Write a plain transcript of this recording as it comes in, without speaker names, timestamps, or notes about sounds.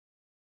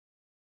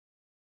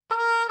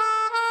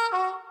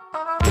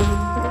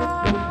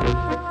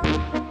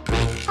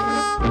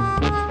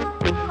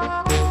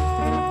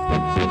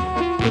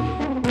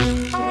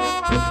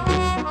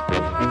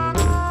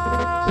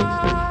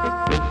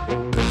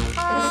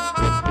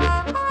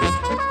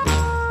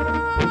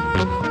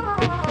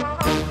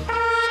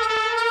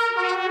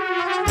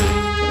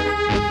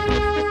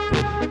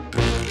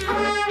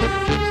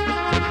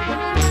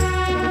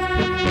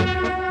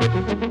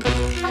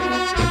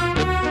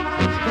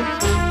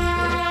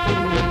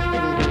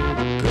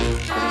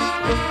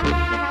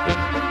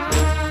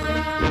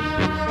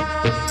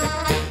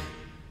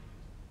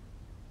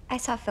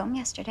saw a film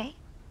yesterday.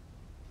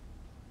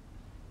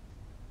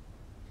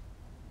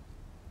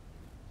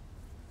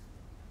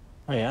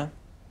 Oh, yeah?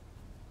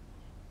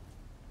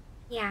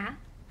 Yeah.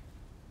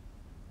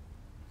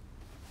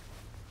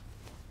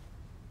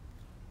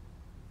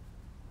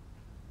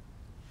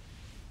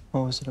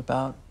 What was it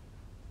about?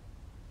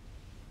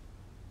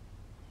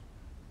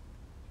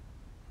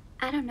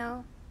 I don't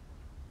know.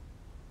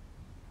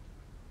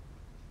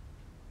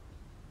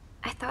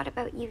 I thought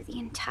about you the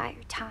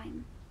entire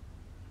time.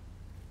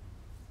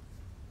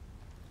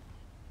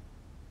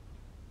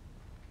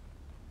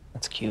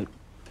 That's cute.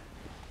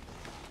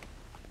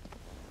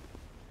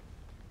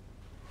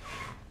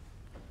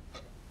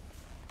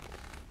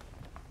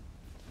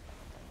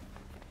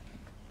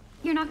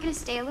 You're not gonna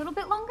stay a little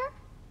bit longer?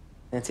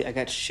 Nancy, I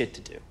got shit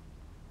to do.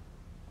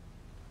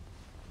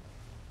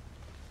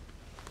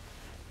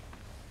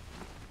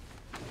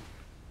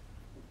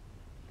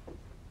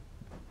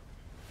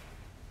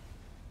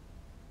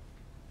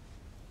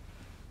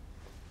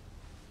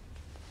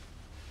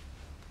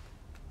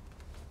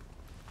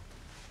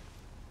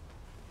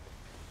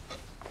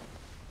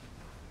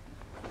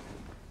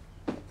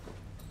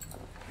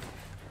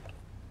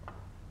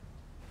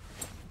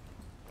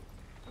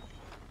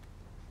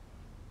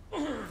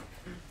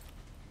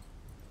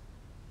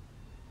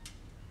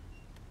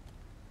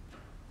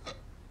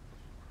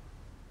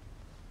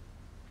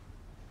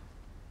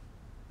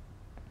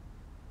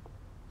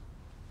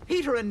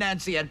 Peter and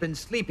Nancy had been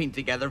sleeping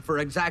together for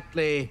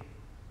exactly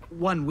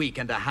 1 week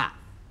and a half.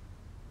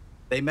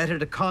 They met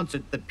at a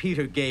concert that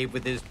Peter gave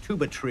with his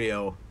tuba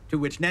trio, to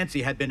which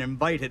Nancy had been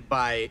invited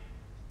by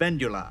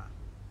Vendula,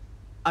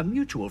 a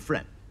mutual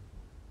friend.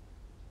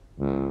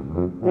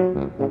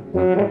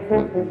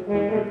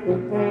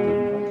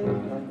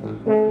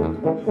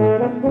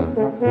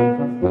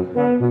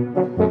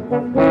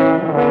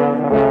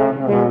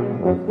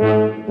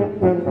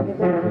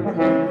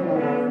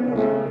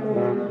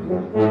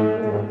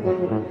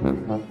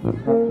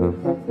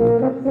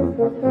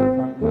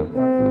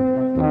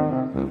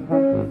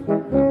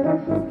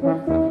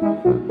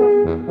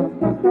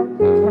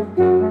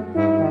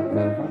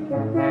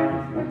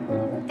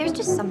 There's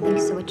just something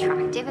so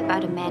attractive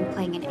about a man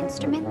playing an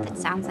instrument that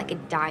sounds like a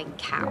dying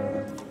cow.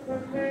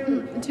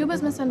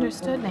 Tuba's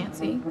misunderstood,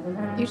 Nancy.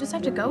 You just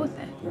have to go with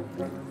it.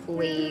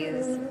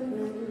 Please,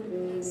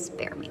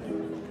 spare me.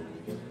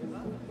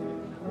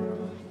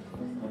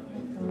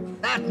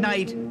 That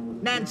night,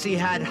 Nancy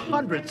had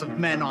hundreds of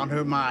men on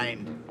her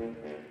mind.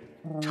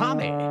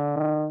 Tommy,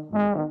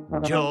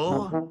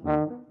 Joe,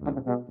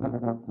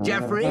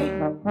 Jeffrey,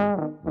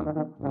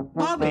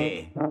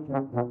 Bobby,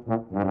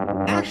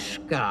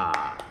 Ashka.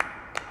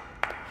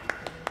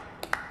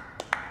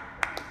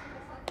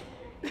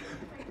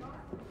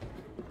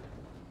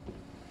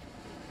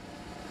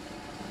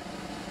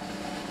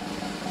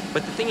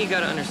 But the thing you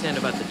gotta understand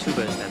about the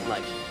tuba is that,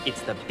 like,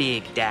 it's the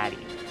big daddy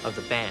of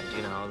the band,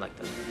 you know? Like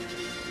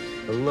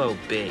the low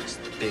bass,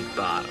 the big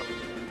bottom.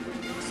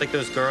 It's like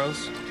those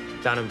girls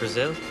down in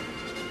Brazil,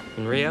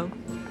 in Rio.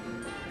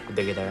 The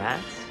bigger their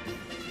ass,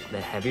 the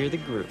heavier the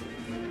groove.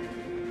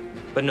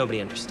 But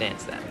nobody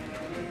understands that.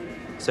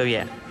 So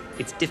yeah,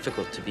 it's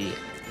difficult to be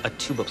a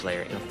tuba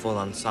player in a full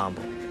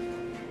ensemble.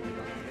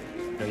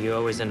 You know, you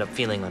always end up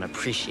feeling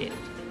unappreciated.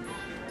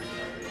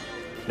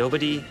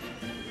 Nobody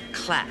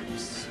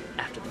claps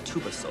after the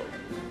tuba solo.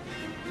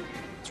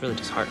 It's really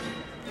disheartening.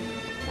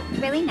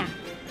 Really now?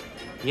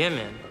 Yeah,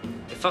 man.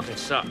 It fucking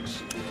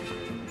sucks.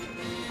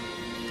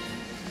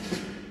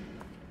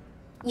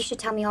 You should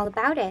tell me all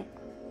about it.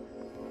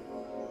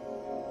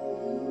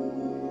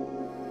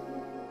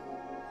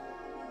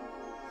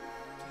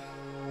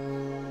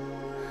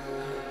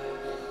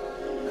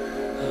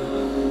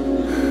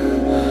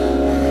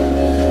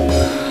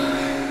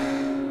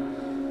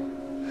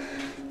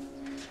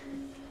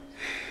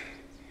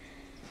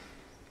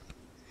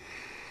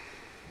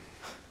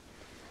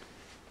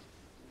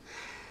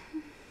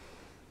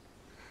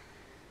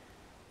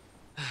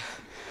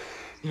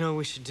 You know what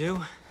we should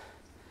do?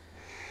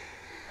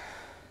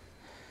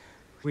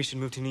 We should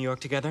move to New York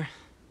together.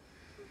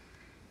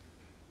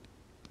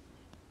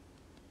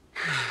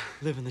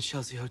 Live in the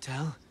Chelsea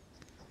Hotel.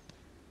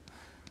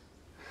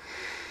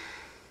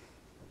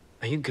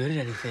 Are you good at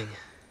anything?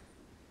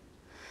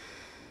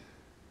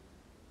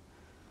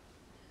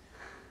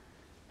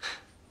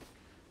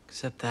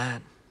 Except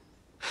that.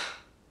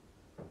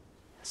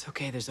 It's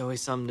okay, there's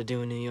always something to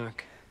do in New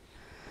York.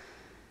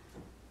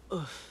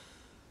 Ugh.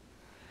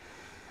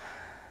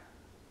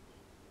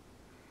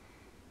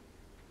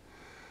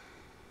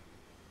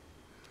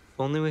 If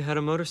only we had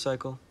a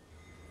motorcycle.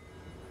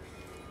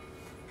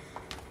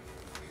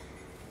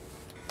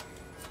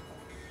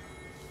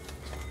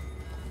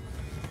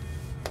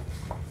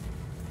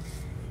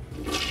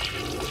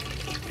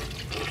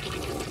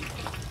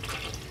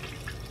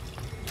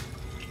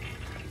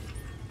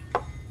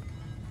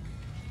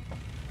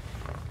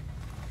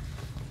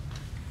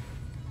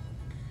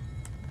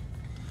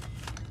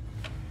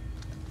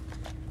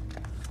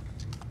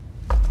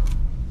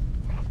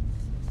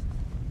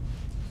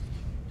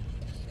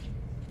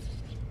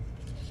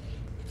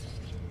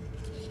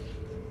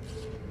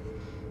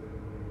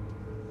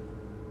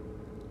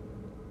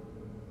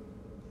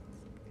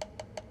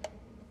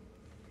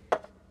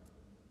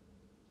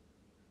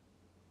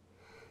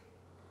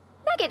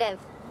 negative.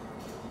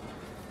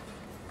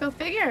 Go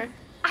figure.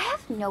 I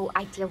have no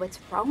idea what's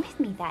wrong with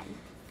me then.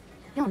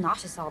 I feel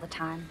nauseous all the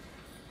time.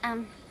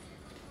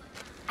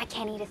 I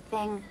can't eat a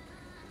thing.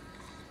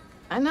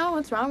 I know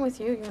what's wrong with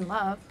you. You're in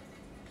love.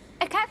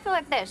 It can't feel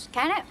like this,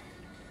 can it?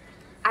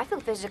 I feel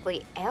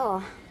physically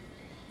ill.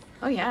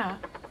 Oh, yeah.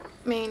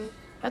 I mean,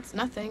 that's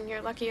nothing.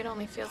 You're lucky it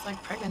only feels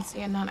like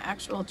pregnancy and not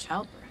actual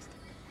childbirth.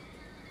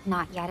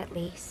 Not yet, at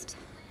least.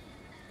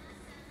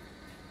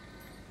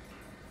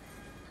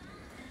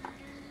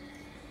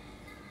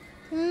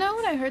 You know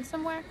what I heard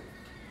somewhere?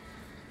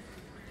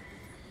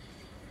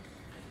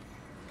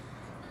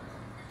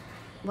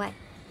 What?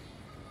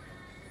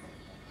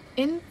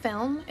 In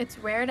film, it's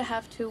rare to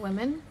have two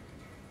women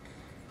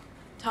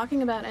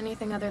talking about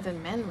anything other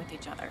than men with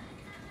each other.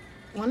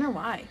 Wonder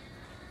why?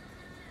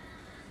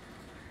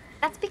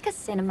 That's because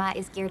cinema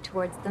is geared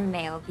towards the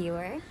male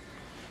viewer.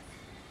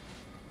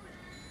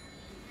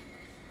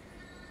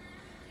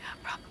 Yeah,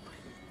 probably.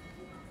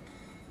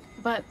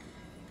 But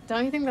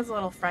don't you think that's a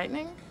little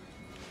frightening?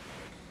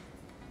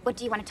 What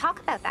do you want to talk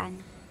about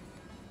then?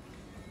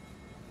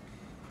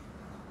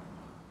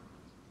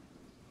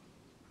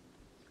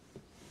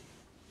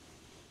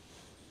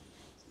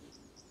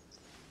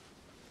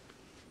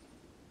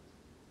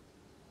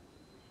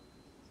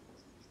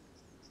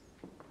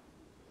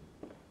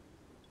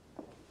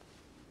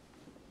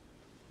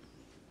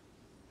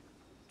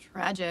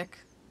 Tragic.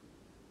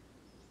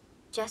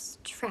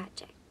 Just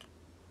tragic.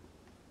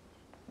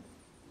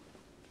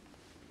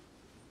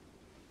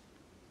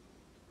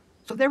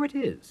 So there it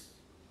is.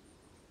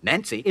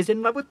 Nancy is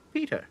in love with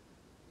Peter.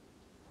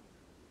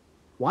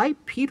 Why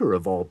Peter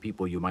of all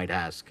people, you might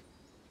ask?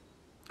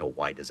 Oh,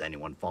 why does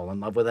anyone fall in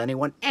love with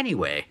anyone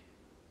anyway?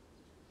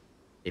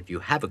 If you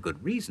have a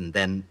good reason,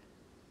 then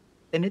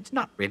it's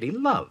not really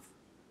love.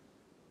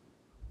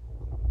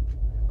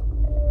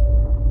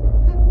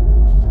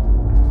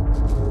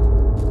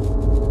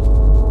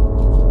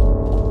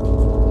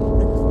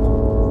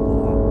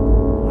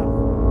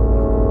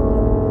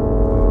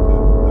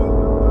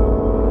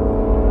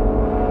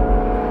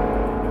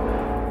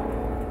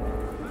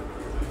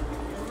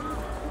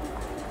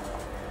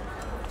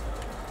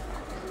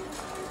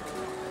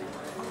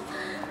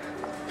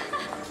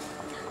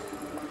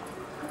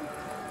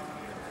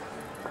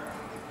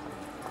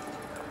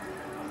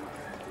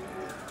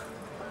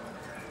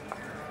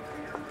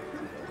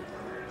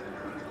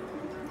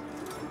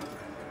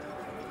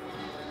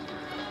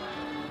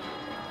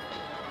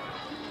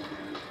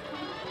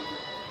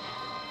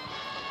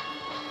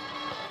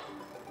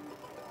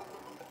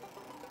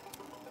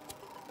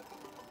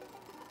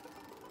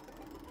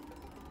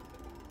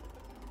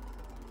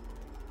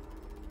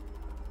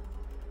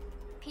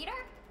 Peter?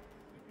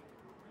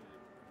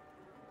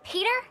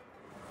 Peter?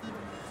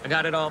 I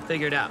got it all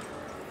figured out.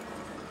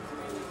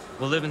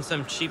 We'll live in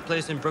some cheap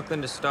place in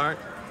Brooklyn to start.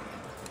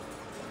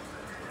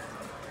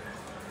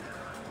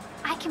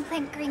 I can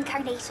plant green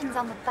carnations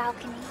on the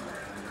balcony.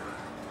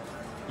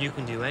 You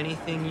can do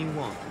anything you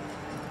want.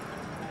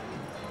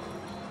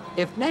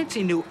 If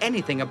Nancy knew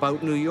anything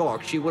about New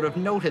York, she would have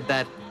noted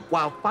that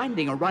while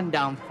finding a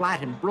rundown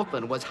flat in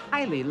Brooklyn was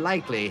highly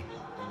likely,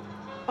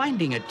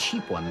 finding a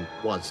cheap one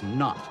was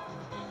not.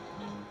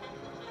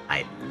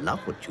 I love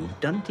what you've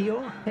done to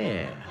your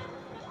hair.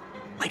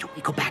 Why don't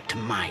we go back to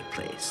my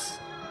place?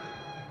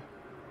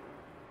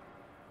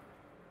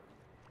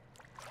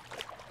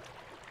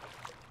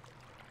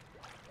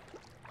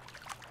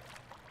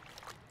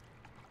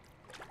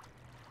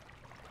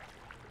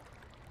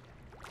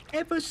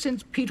 Ever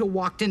since Peter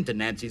walked into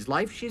Nancy's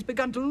life, she's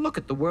begun to look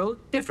at the world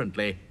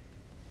differently.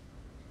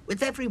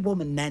 With every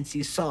woman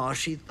Nancy saw,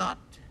 she thought...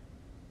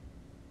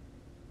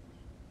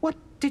 What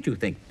did you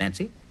think,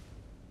 Nancy?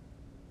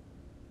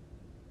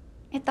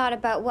 I thought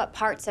about what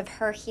parts of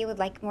her he would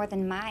like more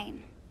than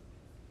mine.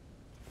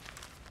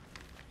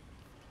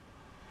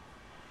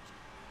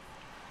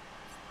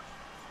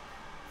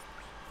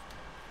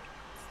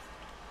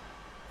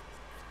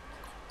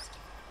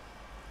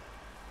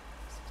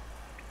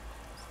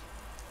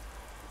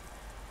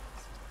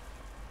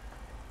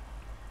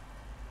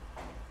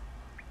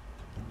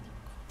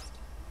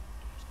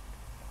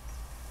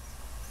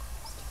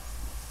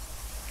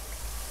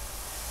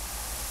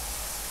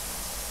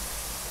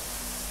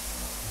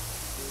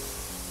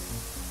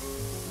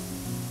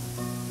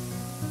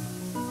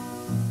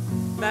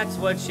 That's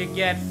what you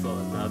get for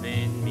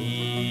loving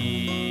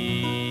me.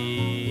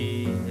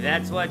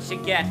 That's what you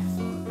get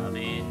for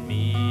loving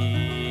me.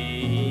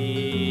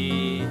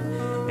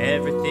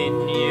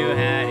 Everything you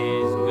had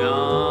is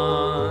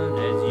gone,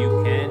 as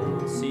you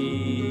can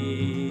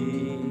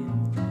see.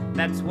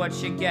 That's what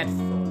you get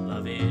for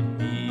loving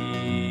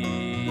me.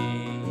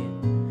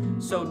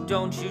 So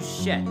don't you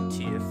shed a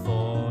tear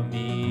for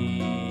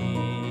me.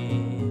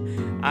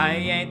 I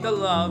ain't the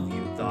love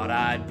you thought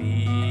I'd be.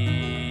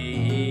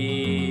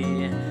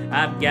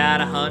 I've got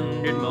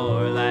 100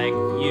 more like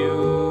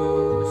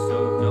you,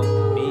 so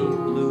don't be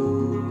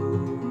blue.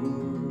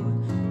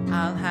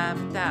 I'll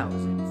have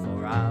 1,000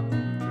 before I'm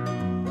through.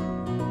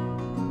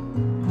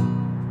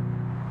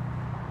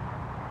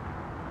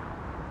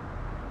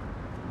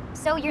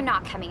 So you're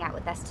not coming out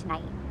with us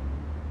tonight?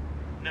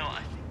 No,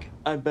 I think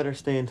I'd better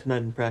stay in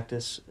tonight and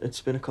practice.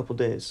 It's been a couple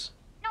days.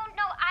 No,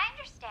 I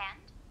understand.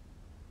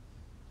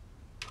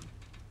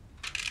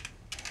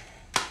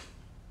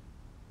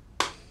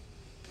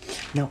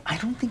 No, I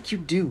don't think you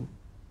do,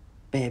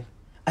 babe.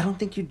 I don't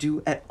think you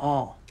do at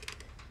all.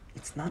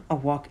 It's not a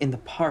walk in the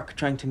park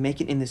trying to make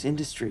it in this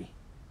industry.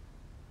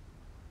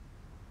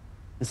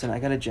 Listen, I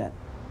got a jet.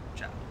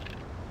 Ciao.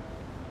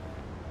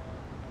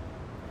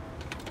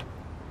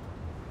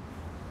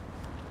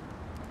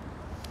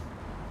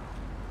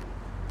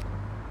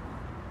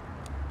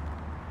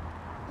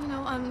 You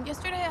know,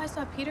 yesterday I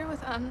saw Peter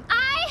with,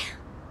 I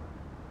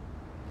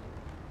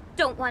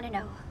don't want to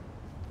know.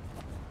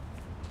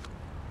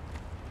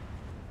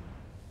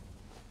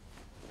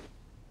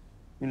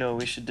 You know what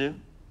we should do?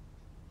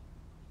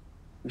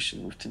 We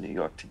should move to New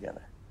York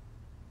together.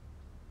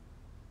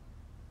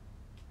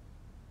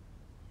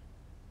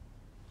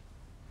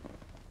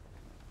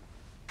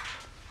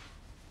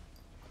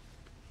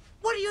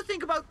 What do you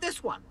think about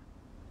this one?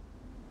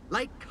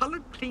 Light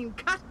colored, clean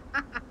cut?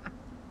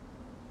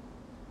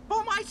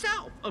 For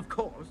myself, of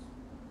course.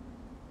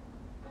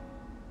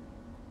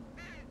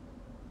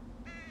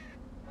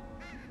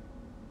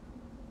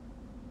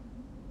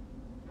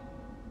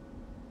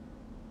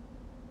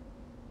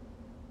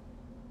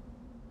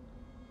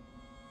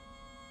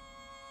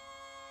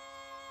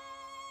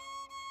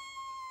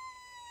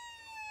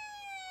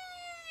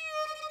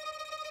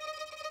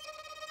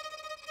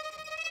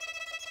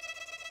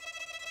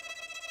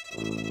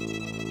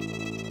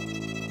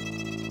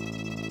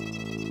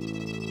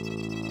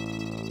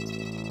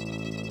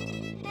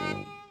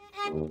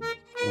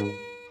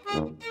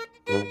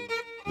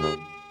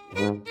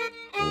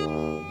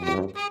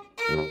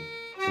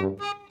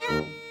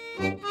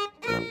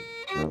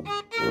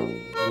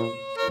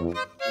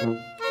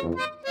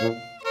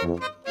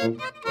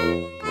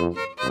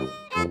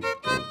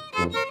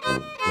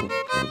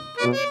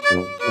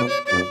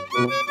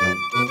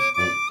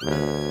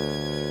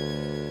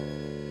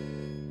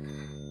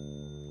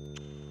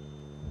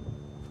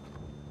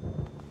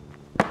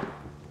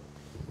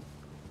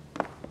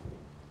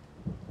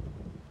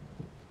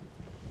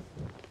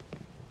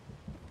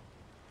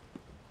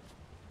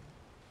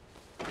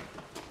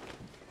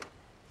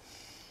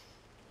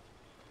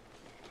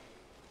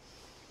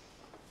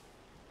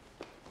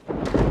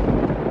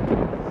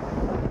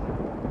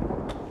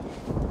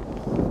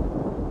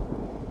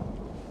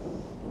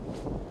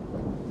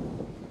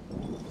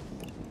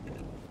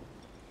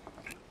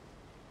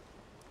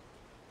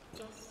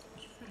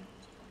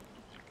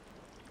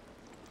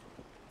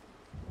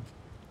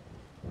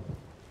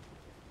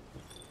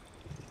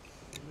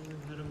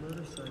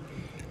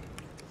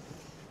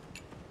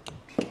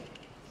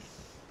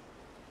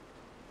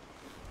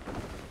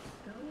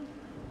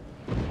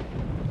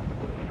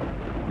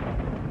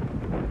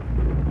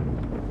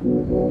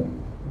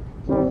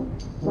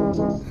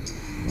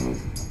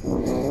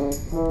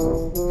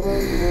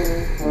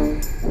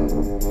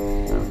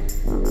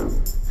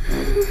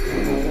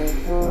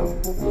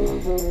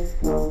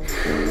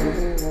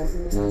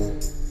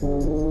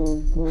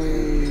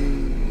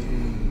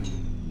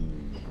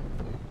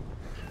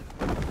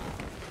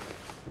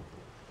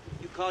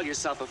 Call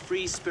yourself a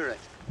free spirit,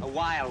 a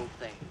wild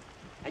thing.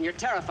 And you're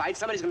terrified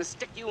somebody's gonna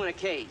stick you in a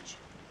cage.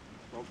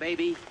 Well,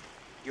 baby,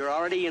 you're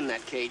already in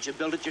that cage. You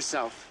built it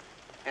yourself.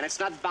 And it's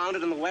not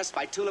bounded in the west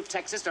by Tulip,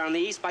 Texas, or on the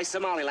east by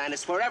Somaliland.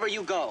 It's wherever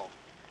you go.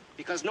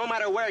 Because no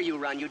matter where you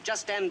run, you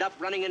just end up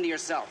running into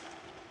yourself.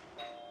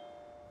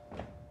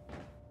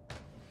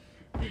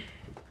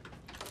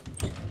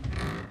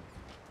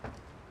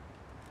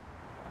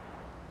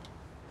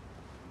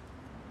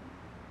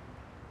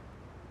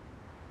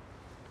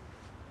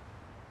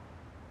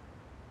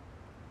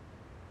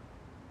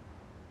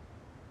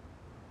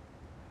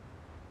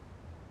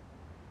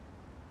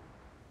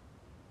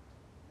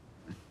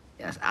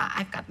 Yes,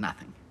 I've got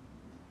nothing.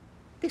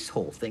 This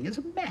whole thing is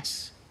a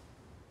mess.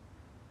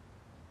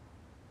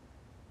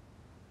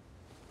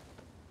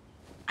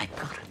 I've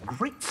got a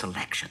great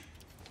selection.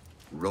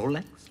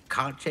 Rolex,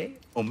 Cartier,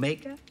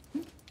 Omega.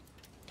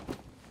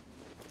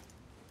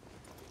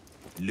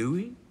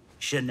 Louis,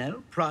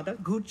 Chanel, Prada,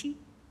 Gucci.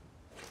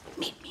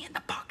 Meet me in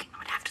the parking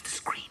lot after the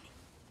screening.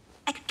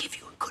 I can give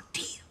you a good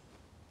deal.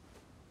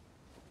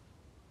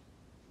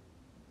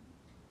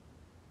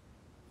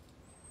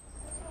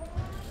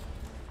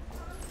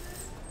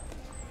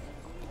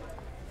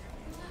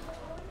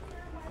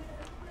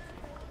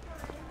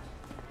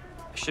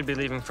 Should be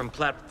leaving from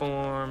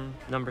platform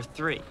number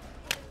 3.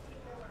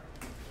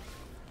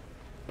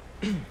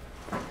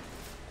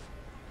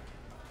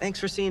 Thanks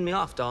for seeing me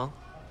off, doll.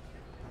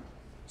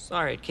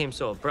 Sorry it came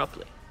so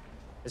abruptly.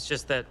 It's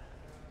just that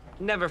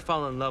never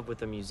fall in love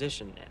with a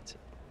musician, Nancy.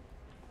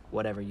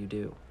 Whatever you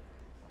do.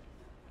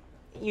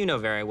 You know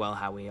very well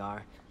how we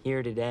are.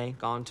 Here today,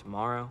 gone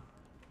tomorrow.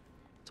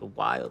 It's a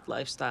wild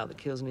lifestyle that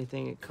kills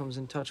anything it comes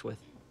in touch with.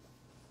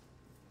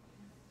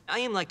 I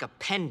am like a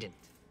pendant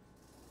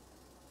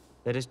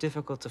that is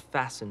difficult to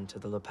fasten to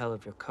the lapel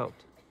of your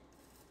coat.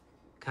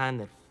 Kind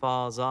that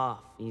falls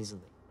off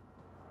easily.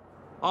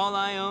 All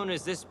I own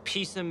is this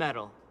piece of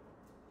metal.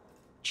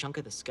 Chunk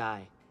of the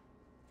sky.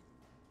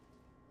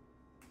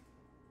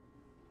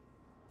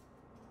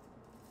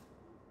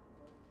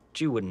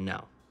 But you wouldn't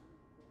know.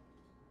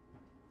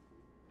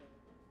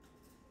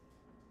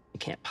 You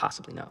can't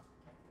possibly know.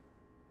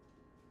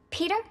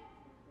 Peter?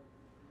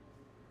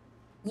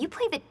 You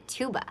play the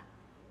tuba.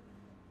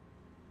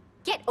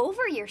 Get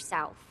over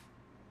yourself.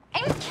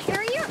 And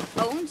carry your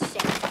own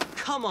shit.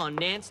 Come on,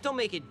 Nance, don't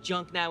make it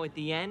junk now at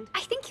the end.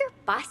 I think your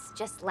bus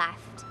just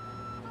left.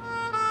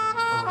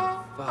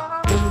 Oh,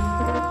 fuck.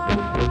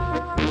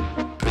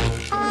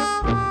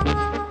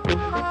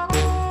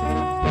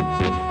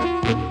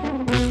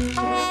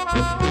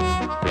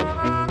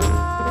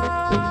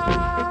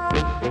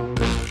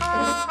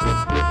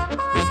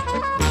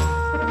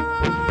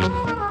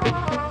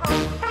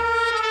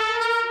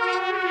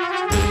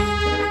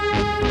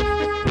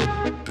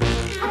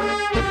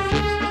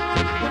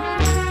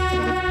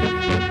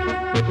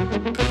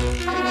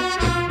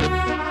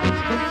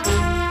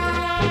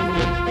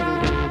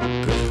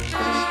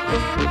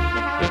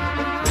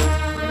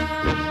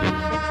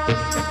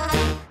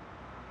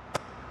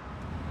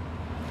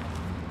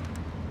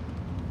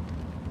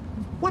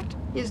 What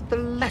is the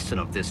lesson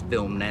of this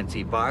film,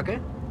 Nancy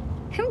Barker?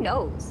 Who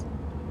knows?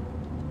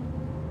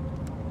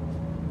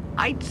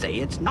 I'd say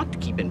it's not to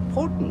keep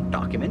important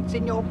documents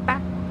in your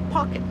back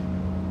pocket.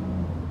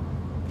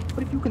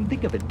 But if you can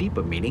think of a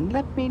deeper meaning,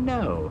 let me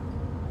know.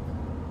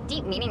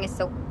 Deep meaning is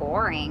so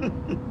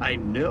boring. I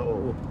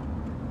know.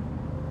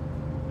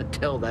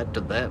 Tell that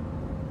to them.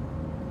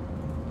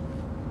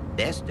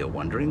 They're still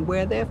wondering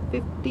where their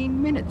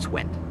 15 minutes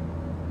went.